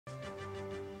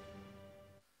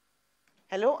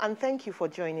Hello, and thank you for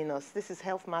joining us. This is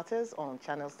Health Matters on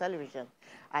Channels Television.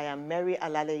 I am Mary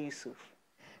Alale Yusuf.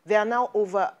 There are now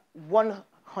over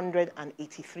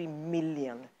 183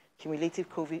 million cumulative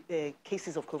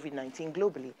cases of COVID-19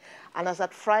 globally. And as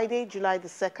at Friday, July the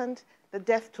 2nd, the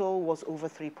death toll was over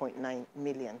 3.9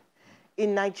 million.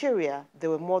 In Nigeria, there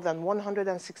were more than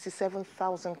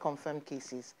 167,000 confirmed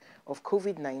cases of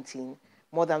COVID-19,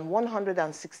 more than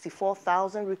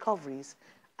 164,000 recoveries,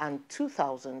 and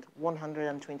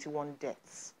 2,121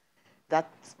 deaths. That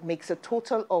makes a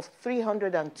total of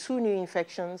 302 new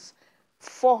infections,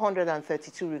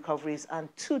 432 recoveries, and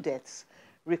 2 deaths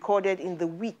recorded in the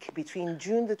week between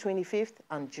June the 25th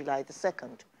and July the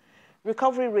 2nd.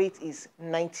 Recovery rate is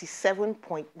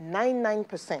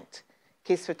 97.99%.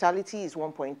 Case fatality is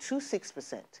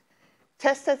 1.26%.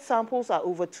 Tested samples are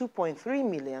over 2.3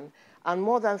 million, and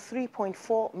more than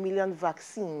 3.4 million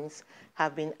vaccines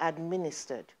have been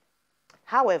administered.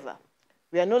 However,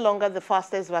 we are no longer the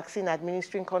fastest vaccine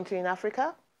administering country in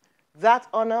Africa. That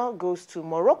honor goes to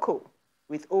Morocco,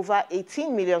 with over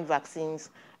 18 million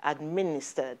vaccines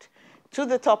administered. To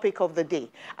the topic of the day,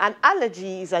 an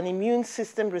allergy is an immune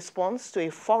system response to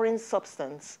a foreign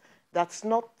substance that's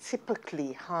not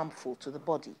typically harmful to the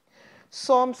body.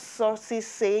 Some sources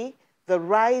say the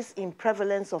rise in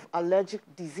prevalence of allergic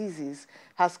diseases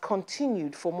has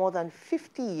continued for more than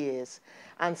 50 years,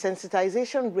 and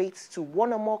sensitization rates to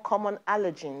one or more common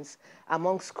allergens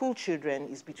among school children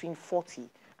is between 40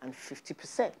 and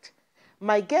 50%.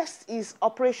 My guest is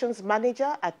Operations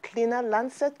Manager at Cleaner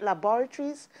Lancet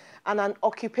Laboratories and an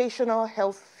occupational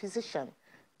health physician,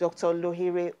 Dr.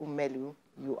 Lohere Umelu.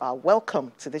 You are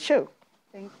welcome to the show.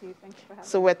 Thank you. Thanks for having me.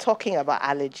 So we're talking about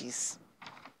allergies.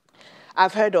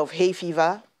 I've heard of hay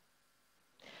fever.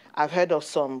 I've heard of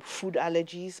some food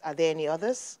allergies. Are there any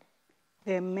others?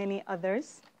 There are many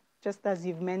others. Just as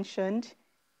you've mentioned,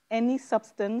 any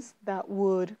substance that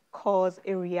would cause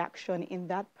a reaction in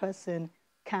that person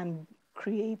can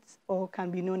create or can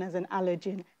be known as an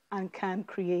allergen and can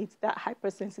create that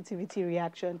hypersensitivity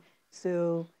reaction.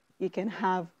 So you can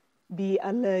be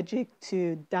allergic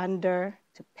to dander,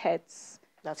 to pets,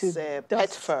 That's to pet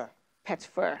fur. Pet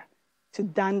fur, to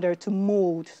dander, to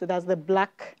mold. So that's the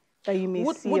black that you may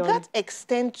see. Would that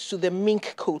extend to the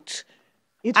mink coat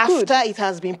it after could. it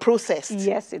has been processed?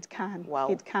 Yes, it can. Wow.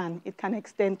 It can. It can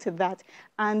extend to that.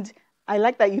 And I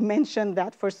like that you mentioned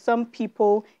that for some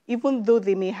people, even though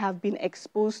they may have been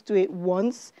exposed to it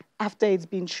once after it's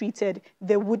been treated,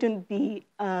 there wouldn't be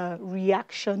a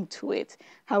reaction to it.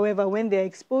 However, when they're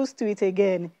exposed to it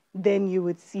again, then you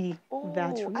would see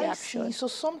that reaction. I see. So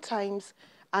sometimes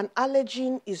an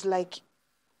allergen is like,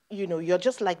 you know, you're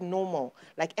just like normal,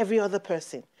 like every other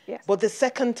person. Yes. But the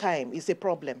second time is a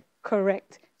problem.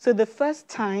 Correct. So the first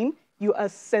time you are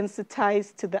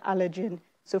sensitized to the allergen.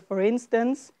 So for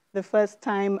instance, the first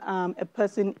time a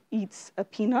person eats a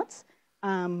peanut,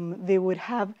 they would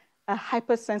have a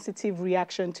hypersensitive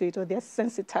reaction to it, or they're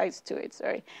sensitized to it,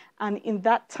 sorry. And in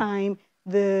that time,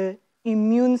 the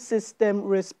immune system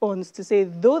responds to say,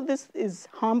 though this is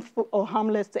harmful or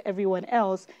harmless to everyone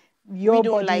else, your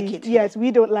body, like it yes, we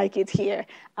don't like it here,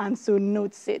 and so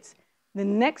notes it. The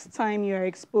next time you are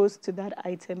exposed to that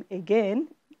item again,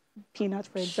 peanut,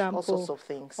 for example. All sorts of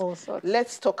things. All sorts.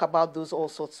 Let's talk about those all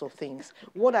sorts of things.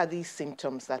 What are these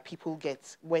symptoms that people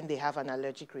get when they have an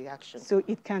allergic reaction? So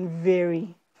it can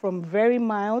vary from very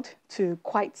mild to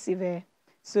quite severe.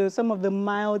 So some of the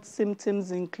mild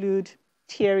symptoms include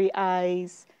teary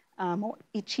eyes, or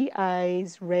itchy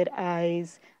eyes, red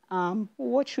eyes,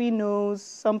 watery nose.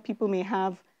 Some people may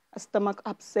have a stomach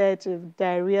upset,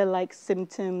 diarrhea-like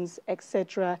symptoms,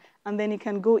 etc. And then it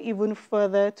can go even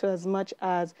further to as much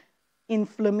as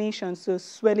inflammation, so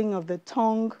swelling of the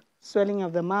tongue, swelling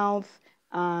of the mouth,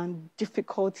 and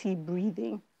difficulty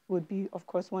breathing would be, of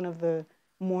course, one of the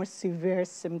more severe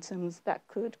symptoms that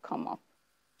could come up.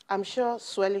 I'm sure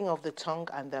swelling of the tongue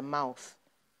and the mouth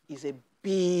is a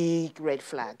big red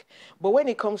flag. But when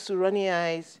it comes to runny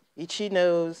eyes, itchy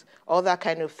nose, all that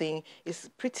kind of thing, it's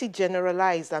pretty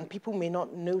generalized and people may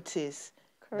not notice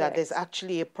that there's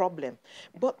actually a problem.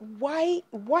 But why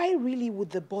really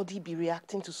would the body be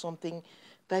reacting to something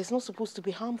that is not supposed to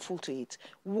be harmful to it?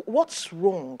 What's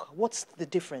wrong? What's the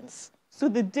difference? So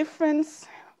the difference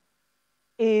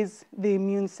is the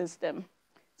immune system.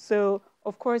 So,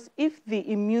 of course, if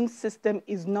the immune system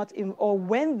is not, or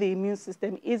when the immune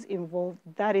system is involved,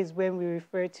 that is when we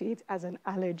refer to it as an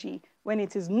allergy. When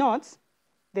it is not,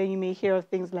 then you may hear of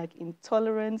things like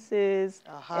intolerances,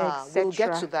 etc. We'll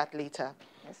get to that later.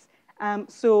 Yes.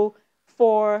 So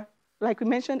for, like we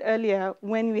mentioned earlier,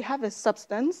 when we have a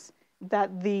substance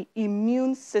that the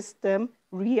immune system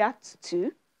reacts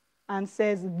to, and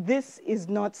says this is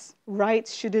not right,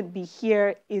 shouldn't be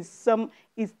here, is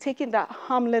taking that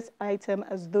harmless item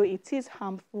as though it is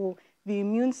harmful. The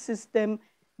immune system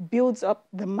builds up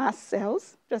the mast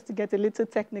cells, just to get a little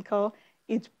technical.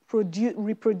 It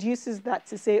reproduces that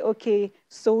to say, okay,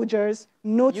 soldiers,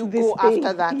 note You this go thing.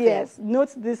 after that yes, thing.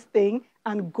 note this thing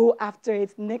and go after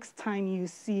it next time you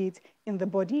see it in the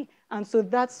body. And so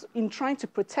that's in trying to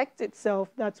protect itself,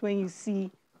 that's when you see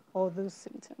all those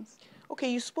symptoms. Okay,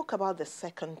 you spoke about the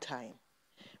second time,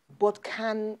 but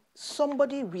can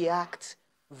somebody react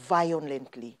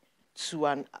violently to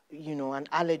an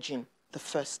allergen the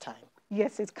first time?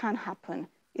 Yes, it can happen.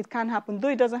 It can happen, though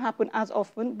it doesn't happen as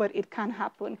often, but it can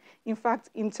happen. In fact,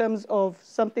 in terms of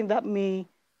something that may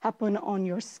happen on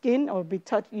your skin or be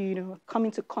come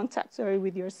into contact,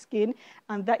 with your skin,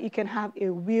 and that you can have a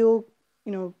real,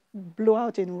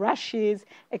 blowout in rashes,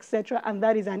 etc. And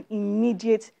that is an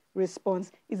immediate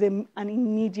response, is an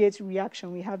immediate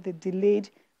reaction. We have the delayed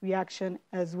reaction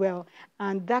as well.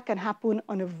 And that can happen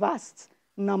on a vast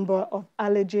number of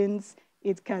allergens.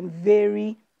 It can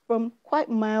vary from quite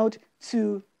mild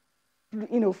to,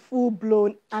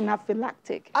 full-blown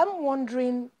anaphylactic. I'm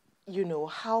wondering,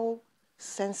 how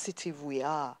sensitive we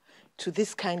are to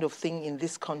this kind of thing in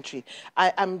this country.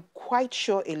 I'm quite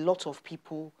sure a lot of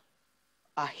people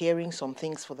are hearing some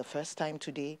things for the first time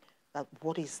today. That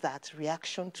what is that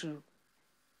reaction to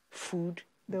food,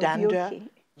 dander,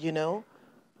 okay.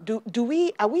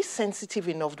 Are we sensitive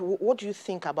enough? What do you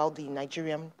think about the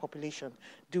Nigerian population?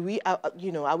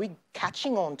 Are we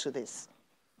catching on to this?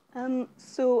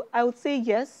 So I would say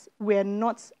yes, we're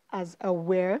not as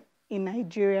aware in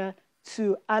Nigeria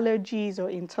to allergies or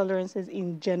intolerances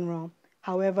in general.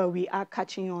 However, we are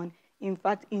catching on. In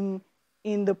fact, in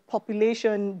the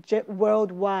population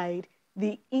worldwide,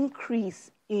 the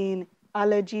increase in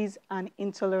allergies and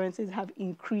intolerances have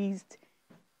increased.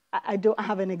 I don't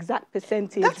have an exact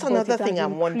percentage. That's another thing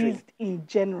I'm wondering. In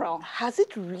general. Has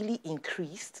it really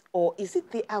increased, or is it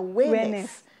the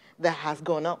awareness that has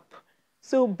gone up?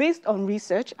 So based on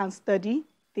research and study,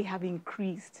 they have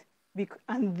increased.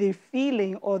 And the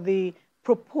feeling or the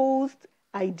proposed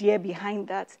idea behind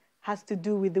that has to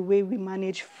do with the way we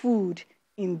manage food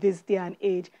in this day and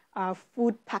age. Our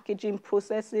food packaging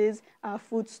processes, our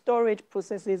food storage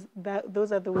processes,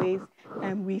 those are the ways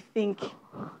we think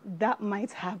that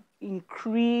might have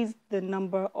increased the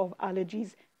number of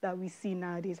allergies that we see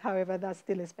nowadays. However, that's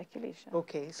still a speculation.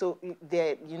 Okay, so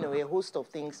there, a host of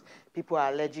things. People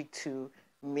are allergic to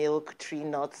milk, tree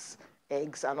nuts,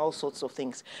 eggs, and all sorts of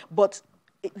things. But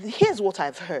here's what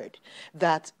I've heard,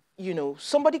 that,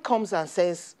 somebody comes and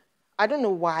says, I don't know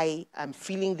why I'm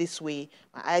feeling this way.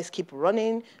 My eyes keep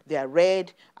running. They're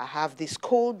red. I have this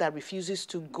cold that refuses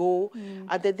to go.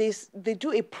 And then they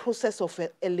do a process of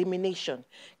elimination.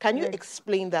 Can you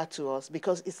explain that to us?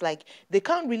 Because it's like they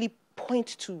can't really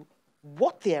point to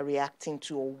what they're reacting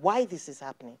to or why this is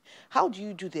happening. How do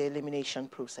you do the elimination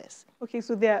process? Okay,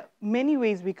 so there are many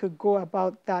ways we could go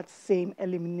about that same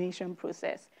elimination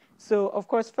process. So, of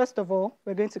course, first of all,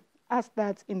 we're going to ask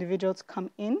that individual to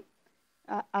come in,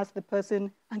 ask the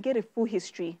person, and get a full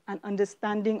history and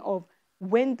understanding of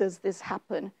when does this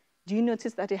happen. Do you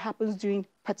notice that it happens during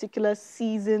particular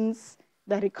seasons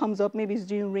that it comes up? Maybe it's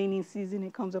during rainy season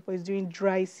it comes up, or it's during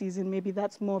dry season. Maybe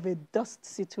that's more of a dust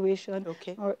situation,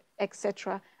 or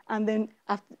etc. And then,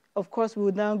 of course, we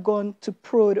would now go on to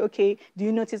prod. Okay, do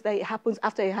you notice that it happens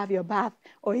after you have your bath,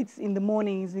 or it's in the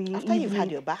mornings, in the after evening? You've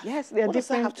had your bath? Yes, there are what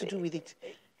different. What does that have to do with it?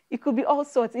 It could be all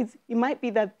sorts. It might be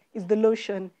that it's the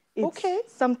lotion.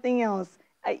 It's something else.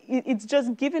 It's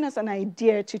just giving us an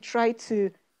idea to try to,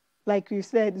 like you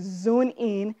said, zone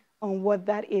in on what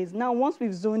that is. Now, once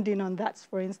we've zoned in on that,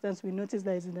 for instance, we notice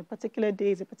that it's in a particular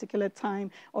day, it's a particular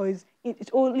time, or it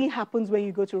only happens when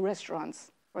you go to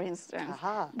restaurants, for instance.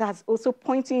 That's also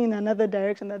pointing in another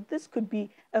direction, that this could be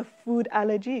a food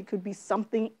allergy. It could be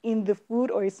something in the food,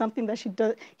 or it's something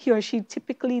that he or she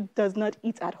typically does not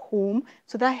eat at home.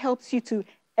 So that helps you to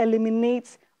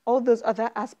eliminate all those other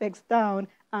aspects down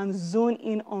and zone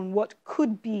in on what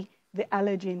could be the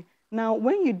allergen. Now,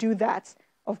 when you do that,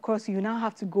 of course, you now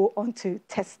have to go on to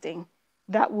testing.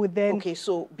 That would then... Okay,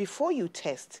 so before you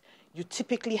test, you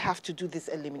typically have to do this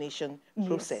elimination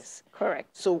process. Correct.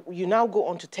 So you now go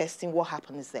on to testing. What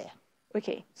happens there?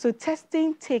 Okay, so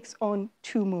testing takes on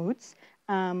two modes.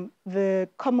 There's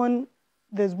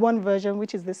one version,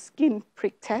 which is the skin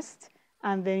prick test,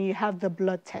 and then you have the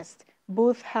blood test.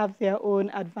 Both have their own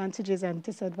advantages and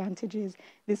disadvantages.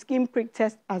 The skin prick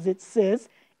test, as it says,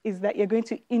 is that you're going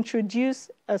to introduce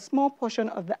a small portion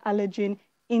of the allergen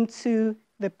into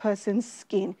the person's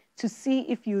skin to see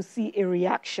if you see a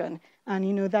reaction. And,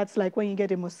 you know, that's like when you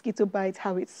get a mosquito bite,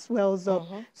 how it swells up.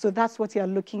 So that's what you're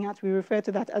looking at. We refer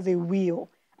to that as a wheal.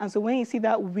 And so when you see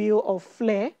that wheal or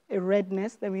flare, a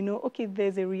redness, then we know, okay,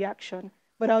 there's a reaction.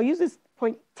 But I'll use this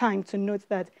point time to note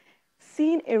that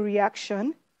seeing a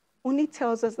reaction only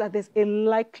tells us that there's a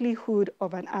likelihood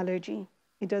of an allergy.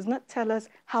 It does not tell us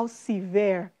how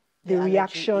severe the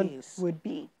reaction would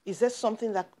be. Is there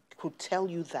something that could tell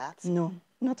you that? No,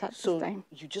 not at this time.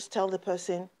 So you just tell the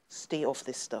person, stay off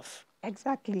this stuff.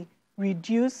 Exactly.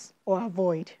 Reduce or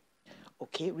avoid.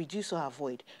 Okay, reduce or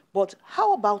avoid. But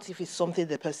how about if it's something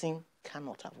the person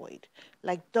cannot avoid,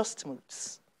 like dust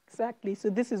motes? Exactly.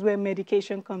 So this is where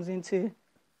medication comes into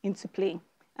play.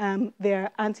 There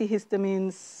are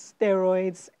antihistamines,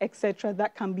 steroids, etc.,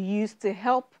 that can be used to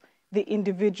help the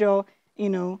individual,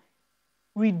 you know,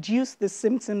 reduce the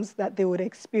symptoms that they would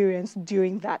experience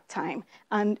during that time.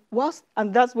 And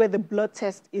that's where the blood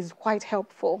test is quite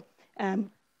helpful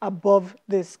above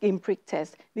the skin prick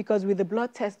test, because with the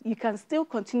blood test, you can still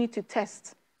continue to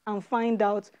test and find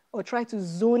out or try to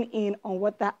zone in on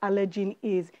what that allergen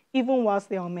is, even whilst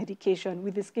they're on medication.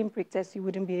 With the skin prick test, you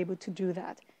wouldn't be able to do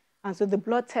that. And so the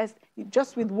blood test,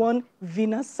 just with one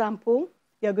venous sample,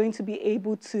 you're going to be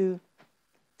able to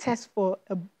test for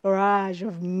a barrage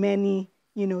of many,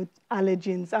 you know,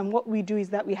 allergens. And what we do is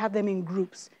that we have them in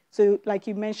groups. So like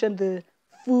you mentioned, the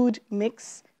food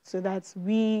mix, so that's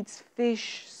wheat,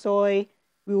 fish, soy,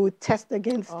 we will test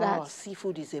against that.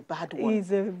 Seafood is a bad one.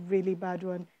 Is a really bad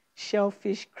one.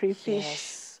 Shellfish, crayfish.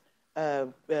 Yes.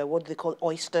 What do they call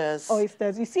oysters?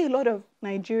 Oysters. You see a lot of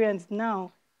Nigerians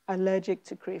now allergic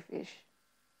to crayfish.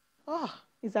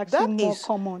 It's actually more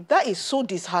common. That is so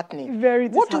disheartening. Very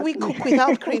disheartening. What do we cook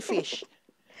without crayfish?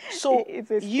 So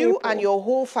you and your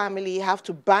whole family have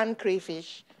to ban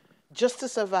crayfish just to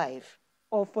survive?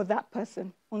 Or for that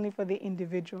person, only for the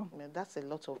individual. That's a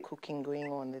lot of cooking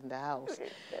going on in the house.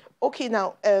 Okay,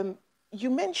 now, you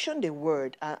mentioned a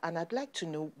word, and I'd like to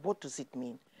know, what does it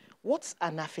mean? What's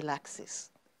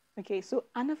anaphylaxis? Okay, so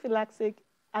anaphylaxis,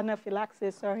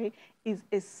 is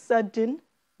a sudden,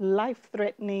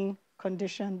 life-threatening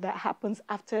condition that happens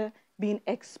after being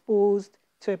exposed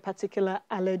to a particular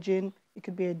allergen. It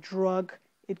could be a drug.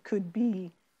 It could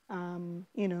be,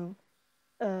 you know,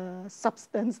 a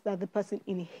substance that the person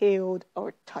inhaled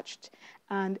or touched.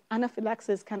 And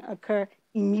anaphylaxis can occur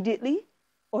immediately,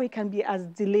 or it can be as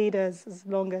delayed as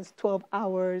long as 12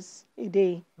 hours a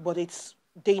day. But it's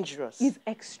dangerous. It's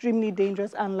extremely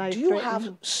dangerous and life-threatening. Do you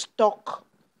have stock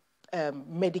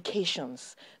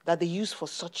medications that they use for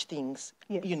such things,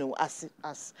 yes, you know, as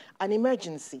an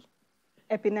emergency?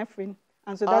 Epinephrine.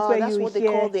 And so that's where that's you what hear they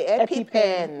call the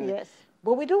EpiPen. Yes.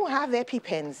 But we don't have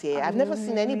EpiPens here. I've never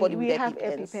seen anybody with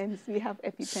EpiPens. We have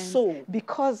EpiPens. So,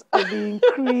 because of the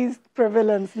increased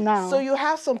prevalence now. So you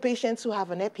have some patients who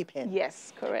have an EpiPen.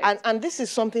 Yes, correct. And this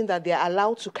is something that they're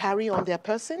allowed to carry on their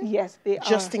person? Yes, they are.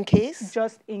 Just in case?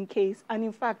 Just in case. And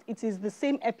in fact, it is the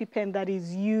same EpiPen that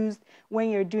is used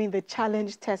when you're doing the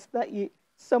challenge test, that you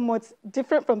somewhat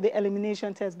different from the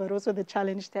elimination test, but also the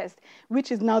challenge test,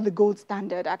 which is now the gold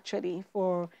standard actually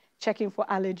for checking for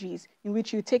allergies, in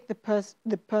which you take the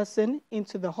person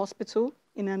into the hospital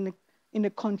in a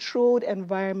controlled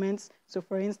environment. So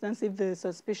for instance, if the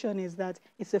suspicion is that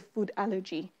it's a food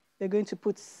allergy, they're going to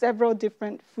put several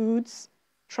different foods,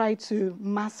 try to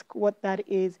mask what that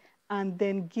is, and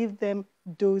then give them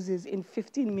doses in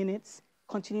 15 minutes,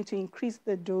 continue to increase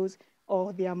the dose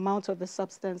or the amount of the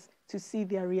substance to see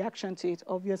their reaction to it.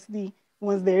 Obviously,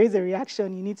 once there is a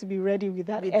reaction, you need to be ready with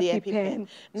that EpiPen.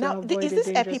 Now, is this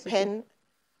EpiPen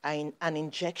an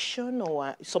injection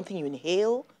or something you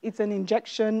inhale? It's an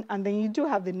injection, and then you do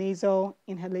have the nasal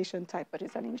inhalation type, but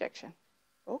it's an injection.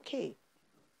 Okay.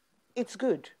 It's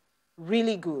good,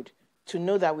 really good, to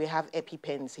know that we have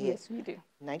EpiPens here. Yes, we do.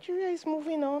 Nigeria is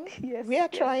moving on. Yes. We are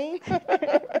trying.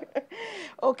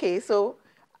 Okay, so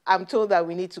I'm told that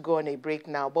we need to go on a break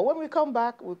now. But when we come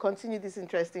back, we'll continue this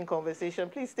interesting conversation.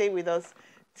 Please stay with us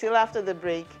till after the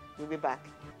break. We'll be back.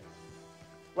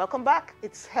 Welcome back.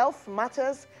 It's Health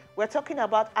Matters. We're talking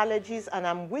about allergies, and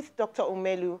I'm with Dr.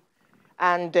 Omelu.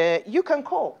 And you can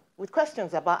call with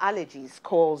questions about allergies.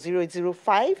 Call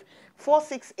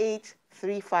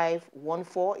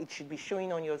 080-468-3514. It should be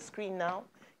showing on your screen now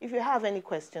if you have any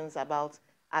questions about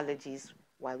allergies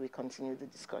while we continue the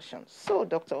discussion. So,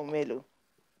 Dr. Omelu,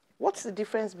 what's the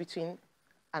difference between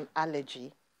an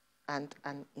allergy and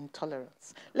an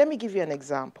intolerance? Let me give you an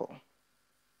example.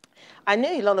 I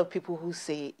know a lot of people who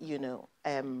say, you know,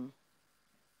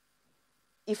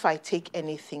 if I take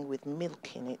anything with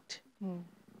milk in it,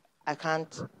 I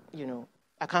can't, you know,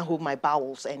 I can't hold my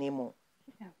bowels anymore.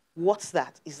 Yeah. What's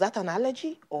that? Is that an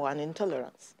allergy or an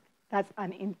intolerance? That's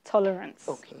an intolerance.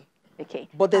 Okay. Okay.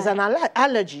 But there's an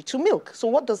allergy to milk. So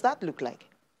what does that look like?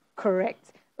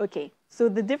 Correct. Okay. So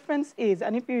the difference is,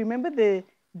 and if you remember the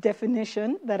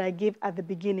definition that I gave at the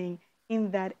beginning,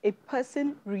 in that a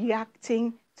person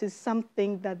reacting to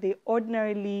something that they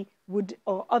ordinarily would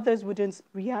or others wouldn't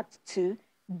react to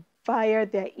via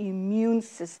their immune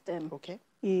system, Okay,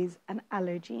 is an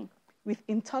allergy. With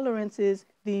intolerances,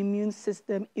 the immune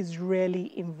system is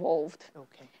rarely involved.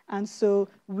 Okay. And so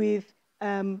with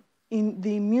in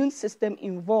the immune system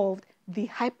involved, the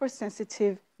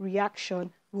hypersensitive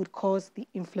reaction would cause the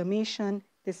inflammation,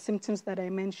 the symptoms that I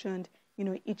mentioned,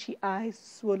 itchy eyes,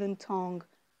 swollen tongue,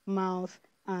 mouth,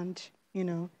 and,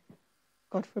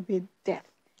 God forbid, death.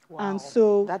 Wow. And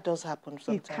so that does happen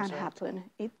sometimes. It can right? happen.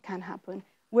 It can happen.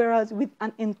 Whereas with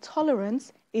an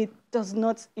intolerance, it does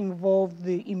not involve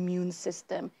the immune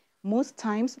system. Most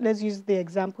times, let's use the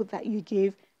example that you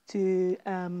gave to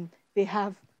they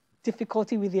have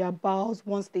difficulty with their bowels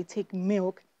once they take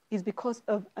milk, is because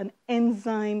of an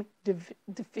enzyme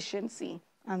deficiency.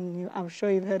 And I'm sure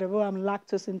you've heard of, I'm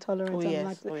lactose intolerant. Oh, yes.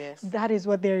 Lactose. Oh, yes. That is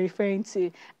what they're referring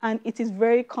to. And it is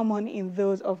very common in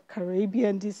those of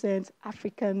Caribbean descent,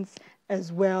 Africans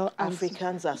as well.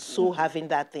 Africans are so having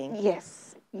that thing.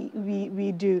 Yes,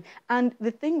 we do. And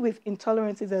the thing with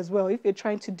intolerances as well, if you're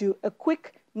trying to do a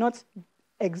quick, not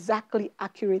exactly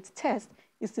accurate test,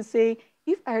 is to say,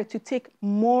 if I were to take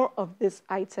more of this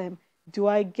item, do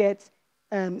I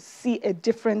see a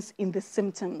difference in the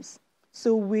symptoms?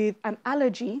 So with an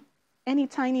allergy, any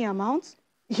tiny amount,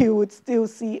 you would still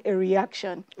see a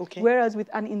reaction. Okay. Whereas with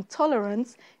an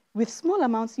intolerance, with small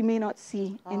amounts, you may not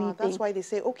see anything. That's why they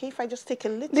say, okay, if I just take a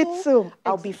little,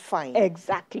 I'll be fine.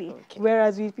 Exactly. Okay.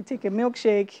 Whereas if you take a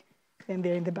milkshake, then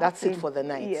they're in the bathroom. That's it for the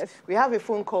night. Yes. We have a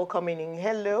phone call coming in.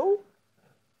 Hello.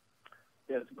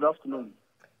 Yes, good afternoon.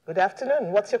 Good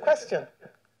afternoon. What's your question?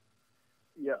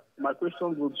 Yeah, my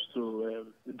question goes to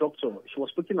the doctor. She was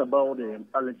speaking about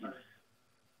allergies.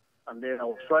 And then I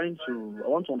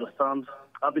want to understand,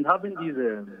 I've been having these,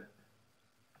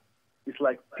 it's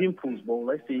like pimples, but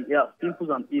let's say, pimples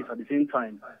and itch at the same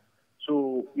time.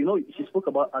 So, she spoke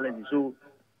about allergies. So,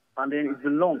 and then it's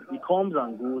been long. It comes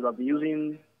and goes. I've been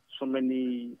using so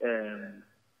many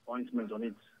ointments on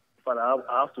it. But I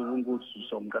have to even go to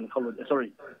some dermatologists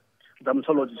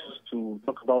to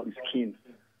talk about the skin.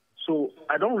 So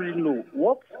I don't really know,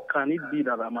 what can it be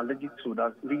that I'm allergic to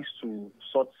that leads to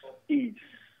such itch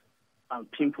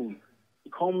and pimples?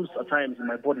 It comes at times in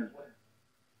my body,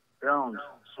 round.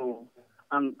 So,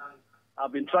 and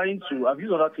I've been I've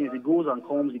used other things. It goes and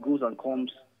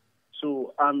comes.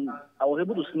 So, and I was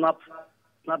able to snap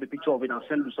a picture of it and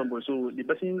send it to somebody. So the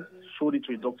person showed it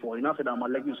to a doctor. He now said I'm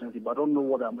allergic to something, but I don't know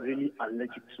what I'm really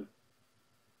allergic to.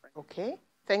 Okay.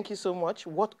 Thank you so much.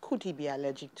 What could he be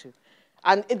allergic to?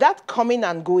 And that coming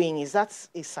and going, is that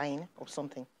a sign of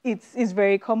something? It's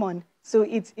very common. So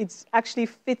it actually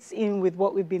fits in with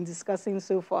what we've been discussing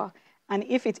so far. And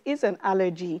if it is an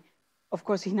allergy, of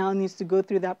course, he now needs to go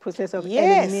through that process of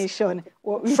elimination.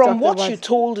 From what you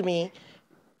told me,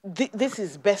 this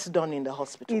is best done in the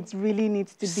hospital. It really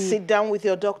needs to be. Sit down with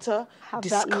your doctor,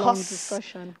 discuss that long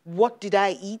discussion. What did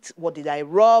I eat? What did I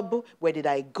rub? Where did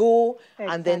I go? Exactly.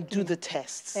 And then do the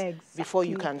tests before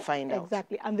you can find out.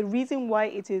 Exactly. And the reason why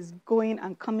it is going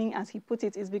and coming, as he put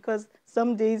it, is because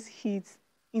some days he's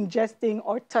ingesting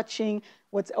or touching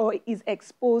or is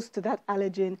exposed to that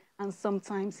allergen, and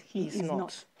sometimes he is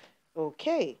not.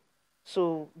 Okay.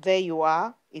 So there you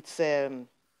are. It's a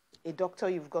doctor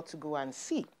you've got to go and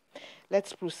see.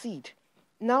 Let's proceed.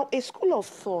 Now, a school of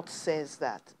thought says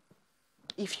that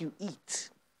if you eat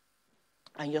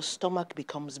and your stomach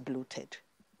becomes bloated,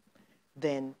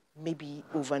 then maybe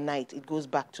overnight it goes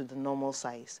back to the normal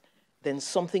size. Then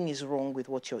something is wrong with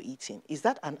what you're eating. Is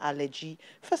that an allergy?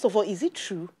 First of all, is it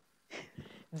true?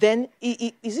 Then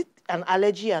is it an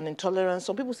allergy and intolerance?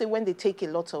 Some people say when they take a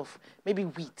lot of maybe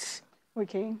wheat,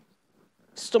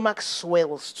 stomach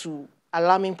swells to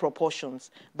alarming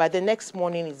proportions. By the next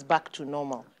morning, it's back to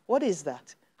normal. What is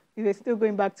that? We're still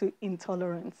going back to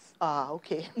intolerance.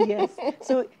 Okay. Yes.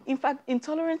 So, in fact,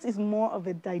 intolerance is more of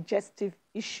a digestive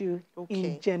issue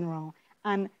in general.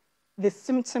 And the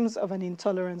symptoms of an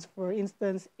intolerance, for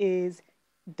instance, is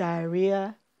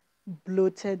diarrhea,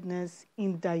 bloatedness,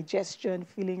 indigestion,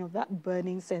 feeling of that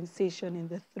burning sensation in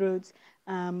the throat,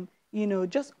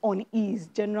 just unease,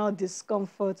 general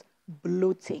discomfort,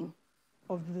 bloating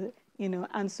of the,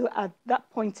 and so at that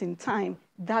point in time,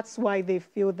 that's why they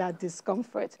feel that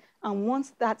discomfort. And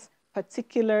once that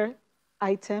particular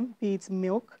item, be it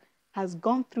milk, has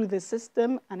gone through the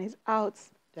system and is out,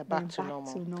 they're back to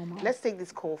normal. Let's take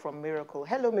this call from Miracle.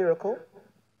 Hello, Miracle.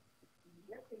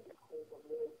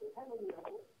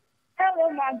 Hello,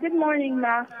 ma. Good morning,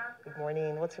 ma. Good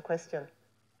morning. What's your question?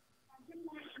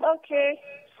 Okay.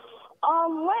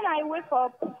 When I wake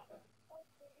up,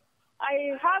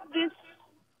 I have this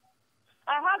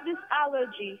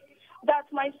allergy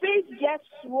that my face gets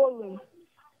swollen,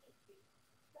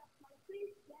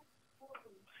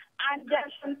 and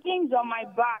there's some things on my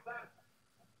back.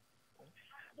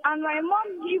 And my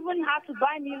mom even had to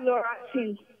buy me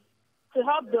Loratadine to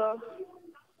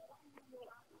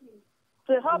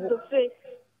help the face.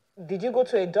 Did you go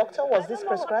to a doctor? Was this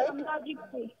prescribed? I'm allergic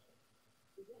to.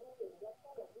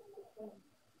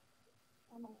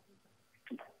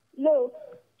 No.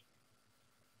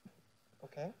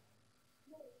 Okay.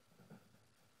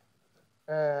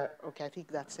 Okay, I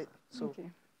think that's it. So,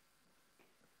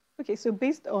 Okay, so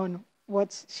based on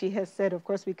what she has said, of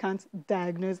course, we can't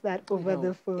diagnose that over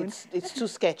the phone. It's too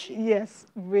sketchy. Yes,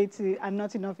 way too, and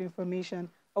not enough information.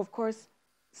 Of course,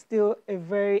 still a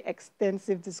very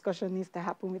extensive discussion needs to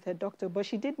happen with her doctor, but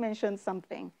she did mention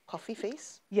something. Puffy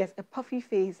face? Yes, a puffy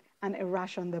face and a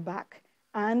rash on the back.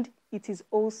 And it is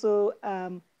also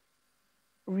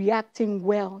reacting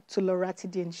well to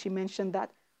Loratadine. She mentioned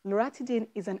that Loratadine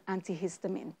is an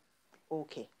antihistamine.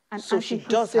 Okay. And so she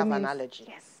does have an allergy.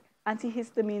 Yes.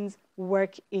 Antihistamines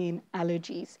work in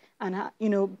allergies. And, you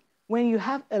know, when you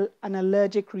have an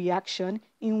allergic reaction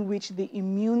in which the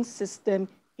immune system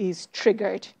is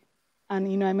triggered,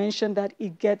 and, you know, I mentioned that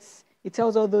it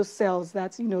tells all those cells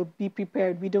that, you know, be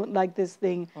prepared, we don't like this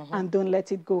thing, and don't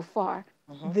let it go far.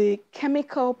 The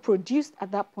chemical produced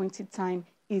at that point in time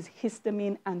is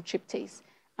histamine and tryptase.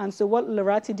 And so what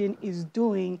Loratadine is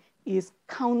doing is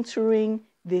countering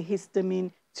the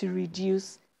histamine to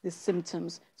reduce the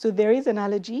symptoms. So there is an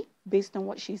allergy based on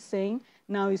what she's saying.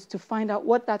 Now is to find out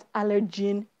what that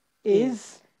allergen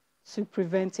is to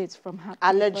prevent it from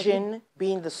happening. Allergen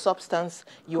being the substance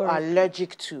you are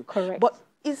allergic to. Correct. But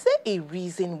is there a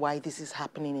reason why this is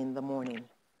happening in the morning,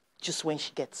 just when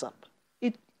she gets up?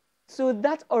 So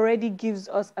that already gives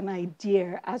us an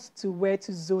idea as to where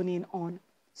to zone in on.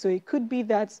 So it could be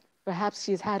that perhaps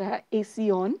she's had her AC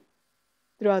on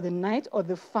throughout the night, or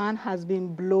the fan has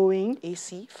been blowing.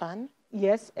 AC, fan?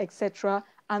 Yes, etc.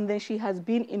 And then she has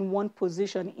been in one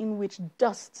position in which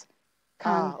dust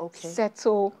can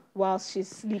settle while she's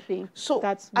sleeping. So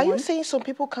are you saying some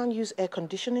people can't use air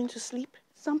conditioning to sleep?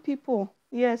 Some people,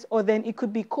 yes. Or then it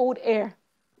could be cold air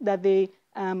that they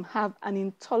have an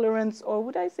intolerance, or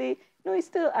would I say, no, it's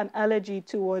still an allergy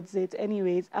towards it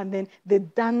anyways. And then the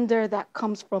dander that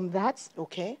comes from that,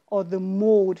 or the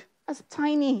mold, as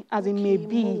tiny as it may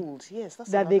be, mold. Yes, that's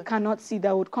that they cannot see,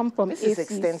 that would come from This ACs. is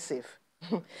extensive.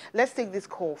 Let's take this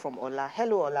call from Ola.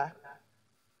 Hello, Ola.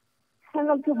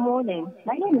 Hello, good morning.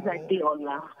 My name is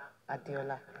Adiola.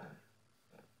 Adiola.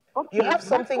 Okay. You have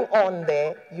something on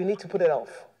there. You need to put it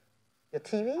off. Your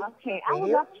TV? Okay, radio? I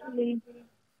was actually...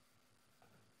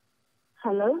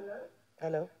 Hello?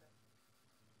 Hello?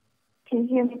 Can you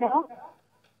hear me now?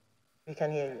 We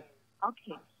can hear you.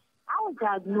 Okay. I was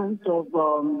diagnosed of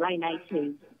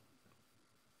rhinitis.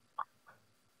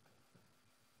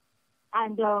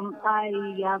 And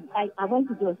I went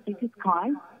to do a CT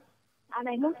scan, and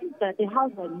I noticed that the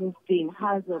house I moved in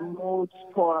has a mold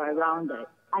spore around it.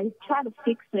 I tried to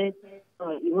fix it,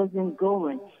 but it wasn't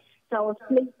going. So I was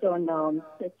placed on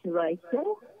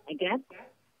cetirizine, I guess.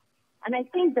 And I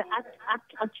think that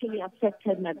actually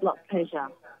affected my blood pressure.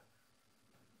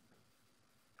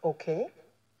 Okay.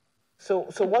 So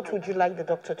what would you like the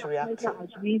doctor to react to?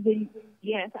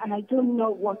 Yes, and I don't know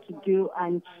what to do.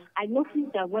 And I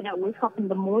noticed that when I wake up in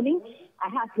the morning, I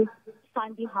have this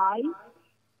sandy eye,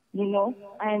 you know,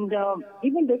 and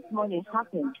even this morning it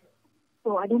happened.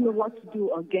 So I don't know what to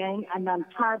do again, and I'm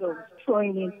tired of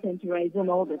throwing in cetirizine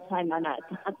all the time. And at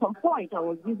some point, I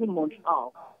was using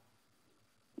Montreal.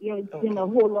 Yeah, it's been a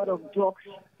whole lot of drugs,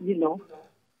 you know,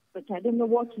 but I don't know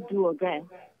what to do again.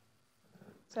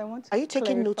 So I want to Are you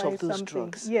taking note of those something.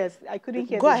 drugs? Yes, I couldn't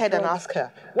hear. Go ahead and ask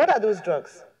her. What are those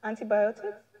drugs? Antibiotics?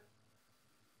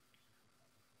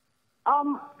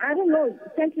 I don't know.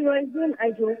 Cetirizine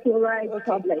hydrochloride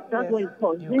tablets. That's what it's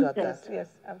called. You got that. Yes.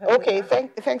 Okay,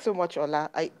 thanks so much, Ola.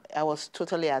 I was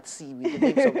totally at sea with the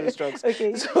names of those drugs.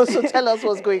 Okay. So tell us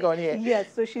what's going on here.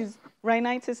 Yes, so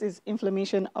rhinitis is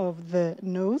inflammation of the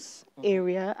nose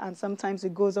area, and sometimes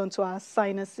it goes on to our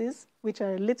sinuses, which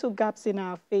are little gaps in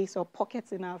our face or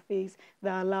pockets in our face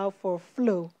that allow for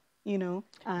flow, you know.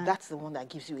 And that's the one that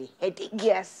gives you a headache.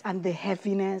 Yes, and the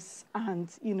heaviness and,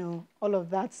 you know, all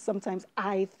of that, sometimes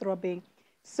eye throbbing.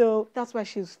 So that's why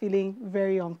she's feeling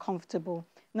very uncomfortable.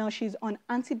 Now she's on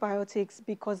antibiotics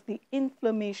because the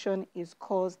inflammation is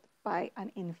caused by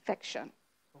an infection.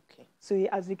 Okay. So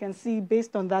as you can see,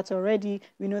 based on that already,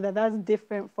 we know that that's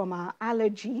different from our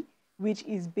allergy, which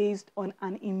is based on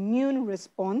an immune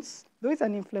response. Though it's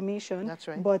an inflammation, That's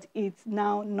right. but it's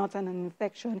now not an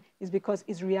infection. It's because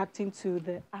it's reacting to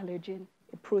the allergen,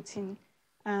 a protein.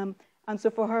 And so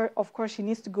for her, of course, she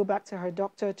needs to go back to her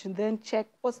doctor to then check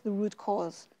what's the root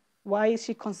cause. Why is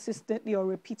she consistently or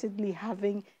repeatedly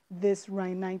having this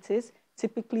rhinitis?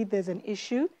 Typically, there's an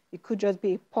issue. It could just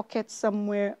be a pocket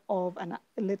somewhere of a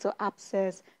little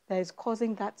abscess that is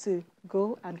causing that to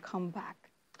go and come back.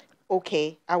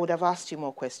 Okay, I would have asked you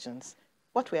more questions,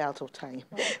 but we're out of time.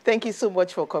 Thank you so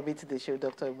much for coming to the show,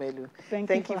 Dr. Umelu. Thank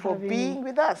you you for having being me.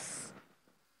 with us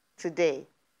today.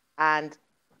 And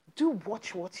do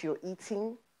watch what you're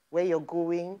eating, where you're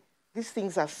going. These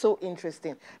things are so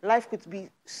interesting. Life could be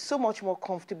so much more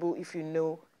comfortable if you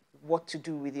know what to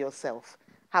do with yourself.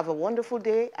 Have a wonderful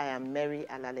day. I am Mary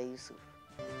Alale Yusuf.